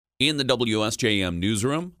In the WSJM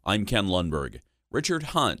newsroom, I'm Ken Lundberg. Richard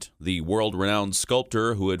Hunt, the world-renowned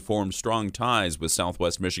sculptor who had formed strong ties with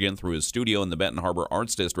Southwest Michigan through his studio in the Benton Harbor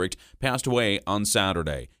Arts District, passed away on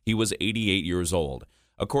Saturday. He was 88 years old.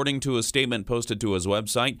 According to a statement posted to his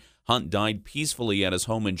website, Hunt died peacefully at his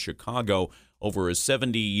home in Chicago. Over his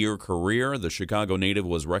 70-year career, the Chicago native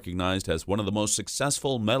was recognized as one of the most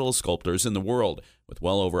successful metal sculptors in the world, with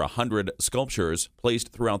well over 100 sculptures placed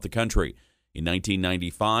throughout the country. In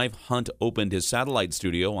 1995, Hunt opened his satellite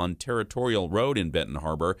studio on Territorial Road in Benton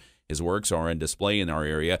Harbor. His works are on display in our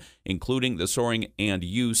area, including the soaring and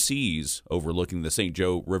UCs overlooking the St.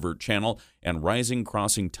 Joe River Channel and rising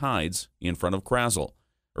crossing tides in front of Krasl.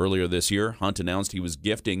 Earlier this year, Hunt announced he was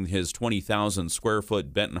gifting his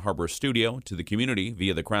 20,000-square-foot Benton Harbor studio to the community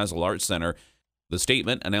via the Krasl Arts Center. The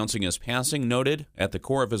statement announcing his passing noted, at the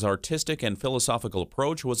core of his artistic and philosophical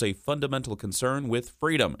approach was a fundamental concern with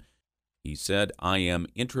freedom. He said, "I am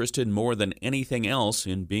interested more than anything else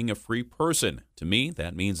in being a free person. To me,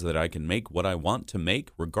 that means that I can make what I want to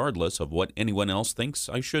make regardless of what anyone else thinks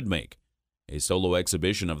I should make." A solo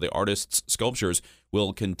exhibition of the artist's sculptures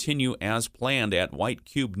will continue as planned at White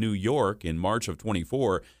Cube, New York in March of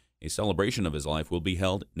 24. A celebration of his life will be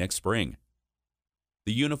held next spring.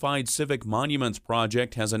 The Unified Civic Monuments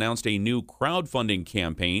Project has announced a new crowdfunding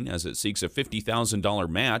campaign as it seeks a $50,000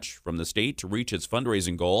 match from the state to reach its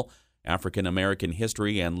fundraising goal. African American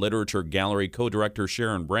History and Literature Gallery co-director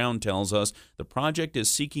Sharon Brown tells us the project is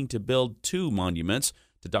seeking to build two monuments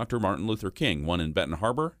to Dr. Martin Luther King, one in Benton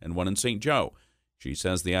Harbor and one in St. Joe. She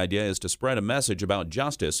says the idea is to spread a message about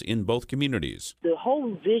justice in both communities. The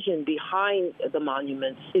whole vision behind the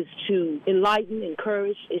monuments is to enlighten,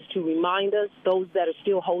 encourage, is to remind us, those that are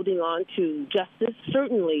still holding on to justice,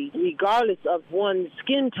 certainly regardless of one's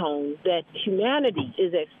skin tone, that humanity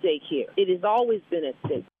is at stake here. It has always been at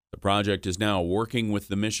stake. The project is now working with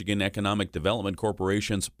the Michigan Economic Development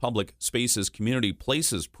Corporation's Public Spaces Community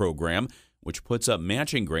Places program, which puts up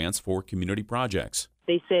matching grants for community projects.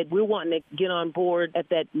 They said, we're wanting to get on board at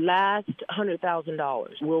that last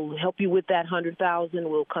 $100,000. We'll help you with that $100,000.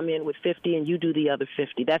 We'll come in with $50,000 and you do the other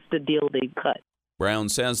 $50,000. That's the deal they cut. Brown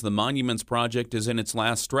says the Monuments Project is in its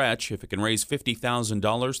last stretch. If it can raise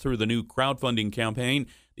 $50,000 through the new crowdfunding campaign,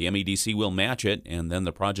 the MEDC will match it, and then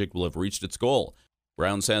the project will have reached its goal.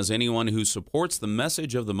 Brown says anyone who supports the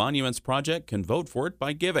message of the Monuments Project can vote for it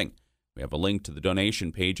by giving. We have a link to the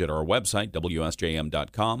donation page at our website,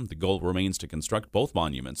 WSJM.com. The goal remains to construct both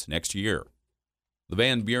monuments next year. The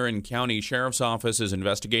Van Buren County Sheriff's Office is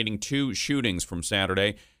investigating two shootings from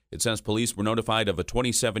Saturday. It says police were notified of a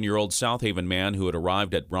 27-year-old South Haven man who had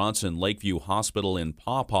arrived at Bronson Lakeview Hospital in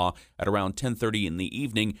Paw Paw at around 10:30 in the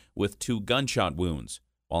evening with two gunshot wounds.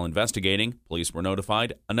 While investigating, police were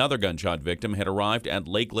notified another gunshot victim had arrived at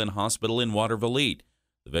Lakeland Hospital in Watervliet.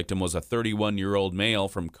 The victim was a 31-year-old male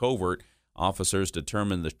from Covert. Officers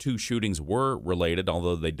determined the two shootings were related,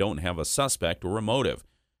 although they don't have a suspect or a motive.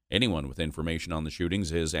 Anyone with information on the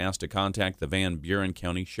shootings is asked to contact the Van Buren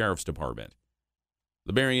County Sheriff's Department.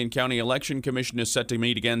 The Berrien County Election Commission is set to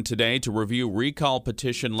meet again today to review recall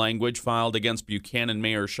petition language filed against Buchanan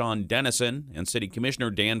Mayor Sean Dennison and City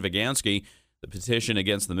Commissioner Dan Vigansky. The petition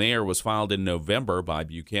against the mayor was filed in November by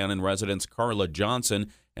Buchanan residents Carla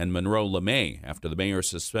Johnson and Monroe LeMay after the mayor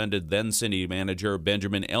suspended then-city manager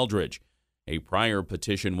Benjamin Eldridge. A prior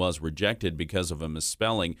petition was rejected because of a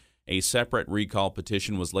misspelling. A separate recall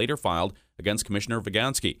petition was later filed against Commissioner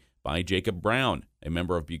Vigansky by Jacob Brown, a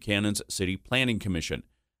member of Buchanan's City Planning Commission.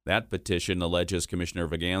 That petition alleges Commissioner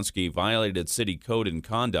Vigansky violated city code and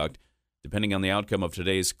conduct. Depending on the outcome of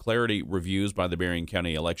today's clarity reviews by the Berrien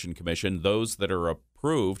County Election Commission, those that are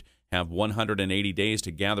approved have 180 days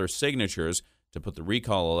to gather signatures to put the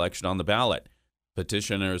recall election on the ballot.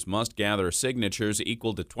 Petitioners must gather signatures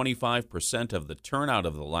equal to 25% of the turnout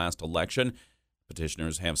of the last election.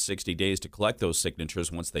 Petitioners have 60 days to collect those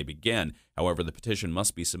signatures once they begin. However, the petition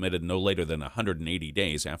must be submitted no later than 180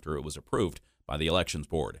 days after it was approved by the Elections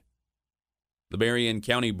Board. The Berrien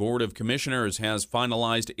County Board of Commissioners has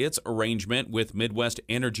finalized its arrangement with Midwest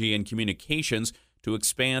Energy and Communications to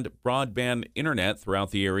expand broadband internet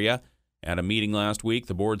throughout the area. At a meeting last week,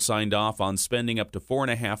 the board signed off on spending up to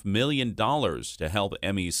 $4.5 million to help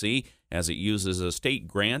MEC as it uses a state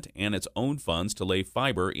grant and its own funds to lay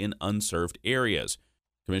fiber in unserved areas.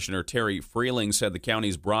 Commissioner Terry Freeling said the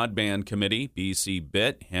county's broadband committee,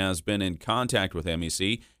 BC-BIT, has been in contact with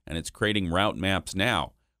MEC and it's creating route maps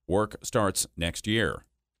now. Work starts next year.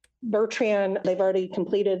 Bertrand, they've already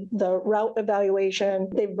completed the route evaluation.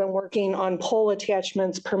 They've been working on pole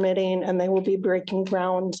attachments, permitting, and they will be breaking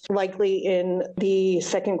ground likely in the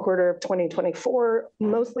second quarter of 2024,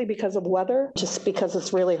 mostly because of weather, just because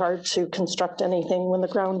it's really hard to construct anything when the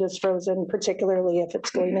ground is frozen, particularly if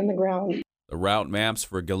it's going in the ground. The route maps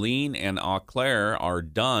for Galeen and Eau Claire are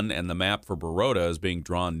done, and the map for Baroda is being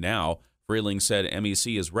drawn now. Freeling said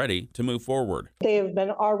MEC is ready to move forward. They have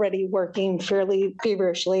been already working fairly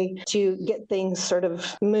feverishly to get things sort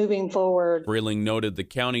of moving forward. Freeling noted the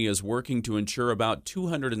county is working to ensure about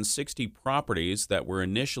 260 properties that were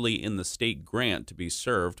initially in the state grant to be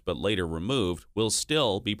served but later removed will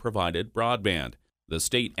still be provided broadband. The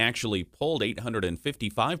state actually pulled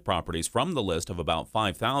 855 properties from the list of about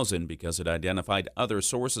 5,000 because it identified other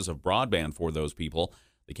sources of broadband for those people.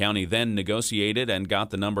 The county then negotiated and got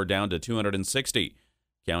the number down to 260.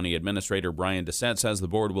 County Administrator Brian Dissett says the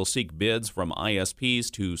board will seek bids from ISPs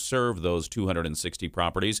to serve those 260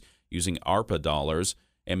 properties using ARPA dollars.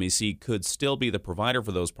 MEC could still be the provider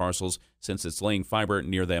for those parcels since it's laying fiber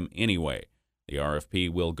near them anyway. The RFP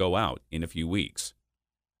will go out in a few weeks.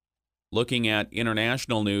 Looking at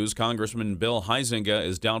international news, Congressman Bill Huizenga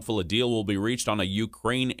is doubtful a deal will be reached on a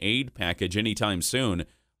Ukraine aid package anytime soon.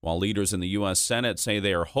 While leaders in the U.S. Senate say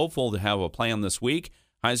they are hopeful to have a plan this week,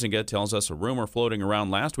 Huizenga tells us a rumor floating around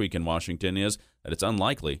last week in Washington is that it's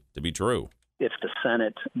unlikely to be true. If the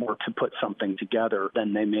Senate were to put something together,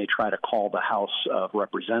 then they may try to call the House of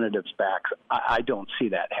Representatives back. I don't see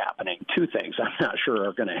that happening. Two things I'm not sure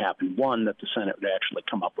are going to happen. One, that the Senate would actually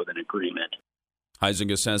come up with an agreement.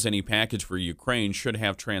 Huizenga says any package for Ukraine should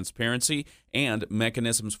have transparency and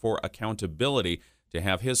mechanisms for accountability to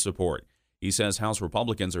have his support. He says House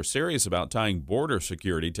Republicans are serious about tying border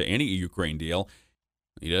security to any Ukraine deal.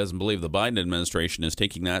 He doesn't believe the Biden administration is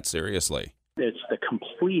taking that seriously. It's the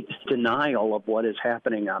complete denial of what is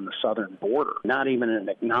happening on the southern border. Not even an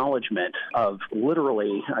acknowledgement of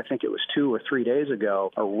literally, I think it was 2 or 3 days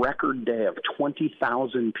ago, a record day of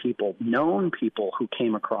 20,000 people, known people who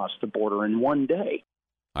came across the border in one day.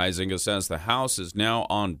 Huizenga says the House is now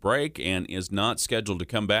on break and is not scheduled to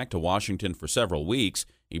come back to Washington for several weeks.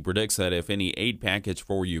 He predicts that if any aid package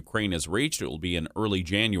for Ukraine is reached, it will be in early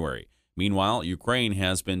January. Meanwhile, Ukraine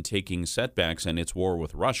has been taking setbacks in its war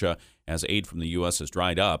with Russia as aid from the U.S. has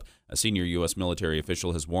dried up. A senior U.S. military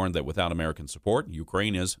official has warned that without American support,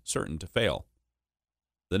 Ukraine is certain to fail.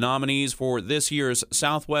 The nominees for this year's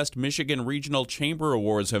Southwest Michigan Regional Chamber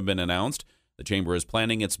Awards have been announced. The Chamber is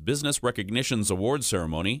planning its Business Recognitions Awards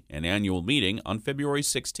ceremony and annual meeting on February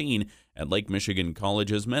 16 at Lake Michigan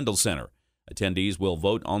College's Mendel Center. Attendees will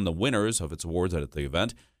vote on the winners of its awards at the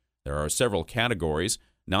event. There are several categories.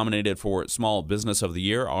 Nominated for Small Business of the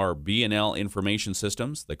Year are B&L Information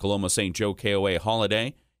Systems, the Coloma St. Joe KOA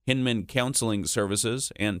Holiday, Hinman Counseling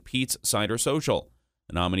Services, and Pete's Cider Social.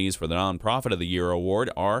 The nominees for the Nonprofit of the Year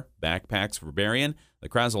award are Backpacks for Berrien, the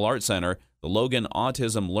Krasel Art Center, the Logan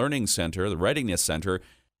Autism Learning Center, the Readiness Center,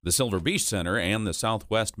 the Silver Beach Center, and the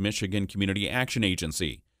Southwest Michigan Community Action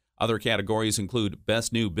Agency. Other categories include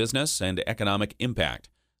Best New Business and Economic Impact.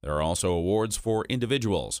 There are also awards for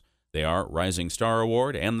individuals. They are Rising Star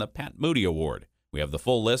Award and the Pat Moody Award. We have the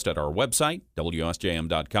full list at our website,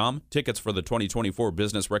 WSJM.com. Tickets for the 2024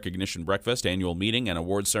 Business Recognition Breakfast Annual Meeting and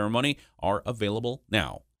Awards Ceremony are available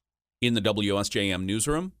now. In the WSJM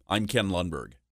Newsroom, I'm Ken Lundberg.